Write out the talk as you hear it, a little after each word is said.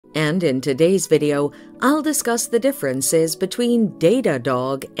And in today's video, I'll discuss the differences between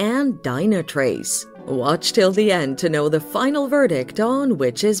Datadog and Dynatrace. Watch till the end to know the final verdict on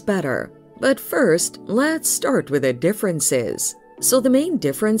which is better. But first, let's start with the differences. So the main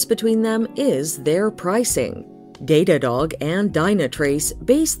difference between them is their pricing. Datadog and Dynatrace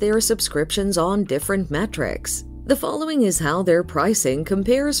base their subscriptions on different metrics. The following is how their pricing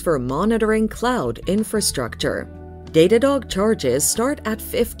compares for monitoring cloud infrastructure. Datadog charges start at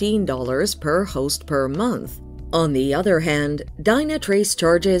 $15 per host per month. On the other hand, Dynatrace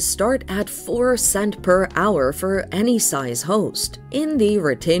charges start at 4 cents per hour for any size host. In the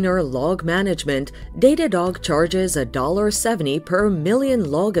retainer log management, Datadog charges $1.70 per million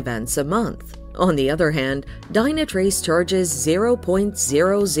log events a month. On the other hand, Dynatrace charges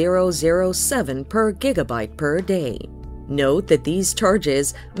 0.0007 per gigabyte per day. Note that these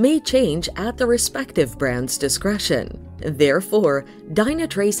charges may change at the respective brand's discretion. Therefore,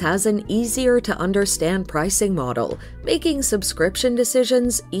 Dynatrace has an easier-to-understand pricing model, making subscription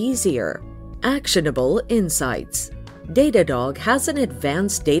decisions easier. Actionable insights. Datadog has an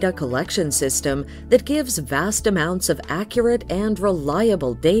advanced data collection system that gives vast amounts of accurate and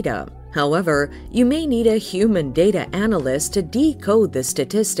reliable data. However, you may need a human data analyst to decode the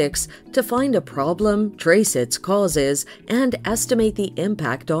statistics to find a problem, trace its causes, and estimate the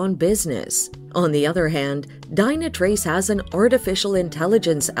impact on business. On the other hand, Dynatrace has an artificial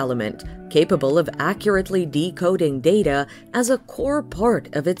intelligence element capable of accurately decoding data as a core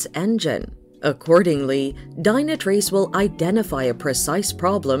part of its engine. Accordingly, Dynatrace will identify a precise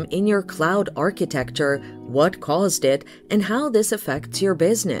problem in your cloud architecture, what caused it, and how this affects your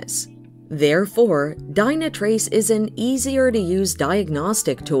business. Therefore, Dynatrace is an easier-to-use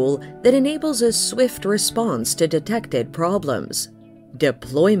diagnostic tool that enables a swift response to detected problems.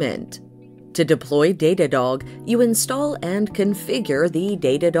 Deployment. To deploy Datadog, you install and configure the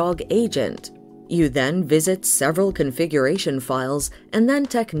Datadog agent. You then visit several configuration files and then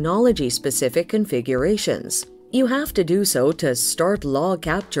technology-specific configurations. You have to do so to start log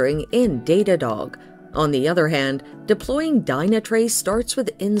capturing in Datadog. On the other hand, deploying Dynatrace starts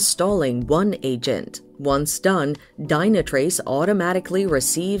with installing one agent. Once done, Dynatrace automatically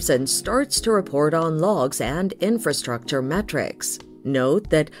receives and starts to report on logs and infrastructure metrics. Note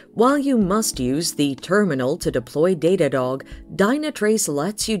that while you must use the terminal to deploy Datadog, Dynatrace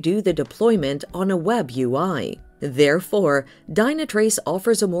lets you do the deployment on a web UI. Therefore, Dynatrace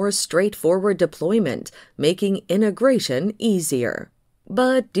offers a more straightforward deployment, making integration easier.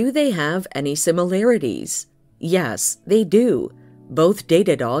 But do they have any similarities? Yes, they do. Both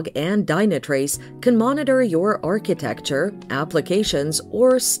Datadog and Dynatrace can monitor your architecture, applications,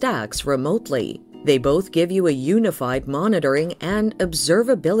 or stacks remotely. They both give you a unified monitoring and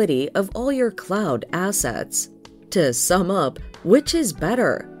observability of all your cloud assets. To sum up, which is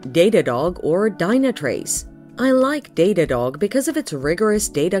better, Datadog or Dynatrace? I like Datadog because of its rigorous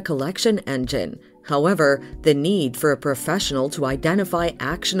data collection engine. However, the need for a professional to identify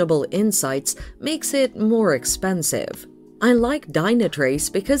actionable insights makes it more expensive. I like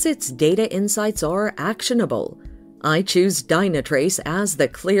Dynatrace because its data insights are actionable. I choose Dynatrace as the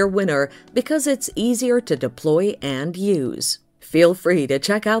clear winner because it's easier to deploy and use. Feel free to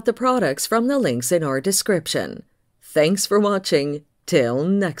check out the products from the links in our description. Thanks for watching. Till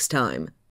next time.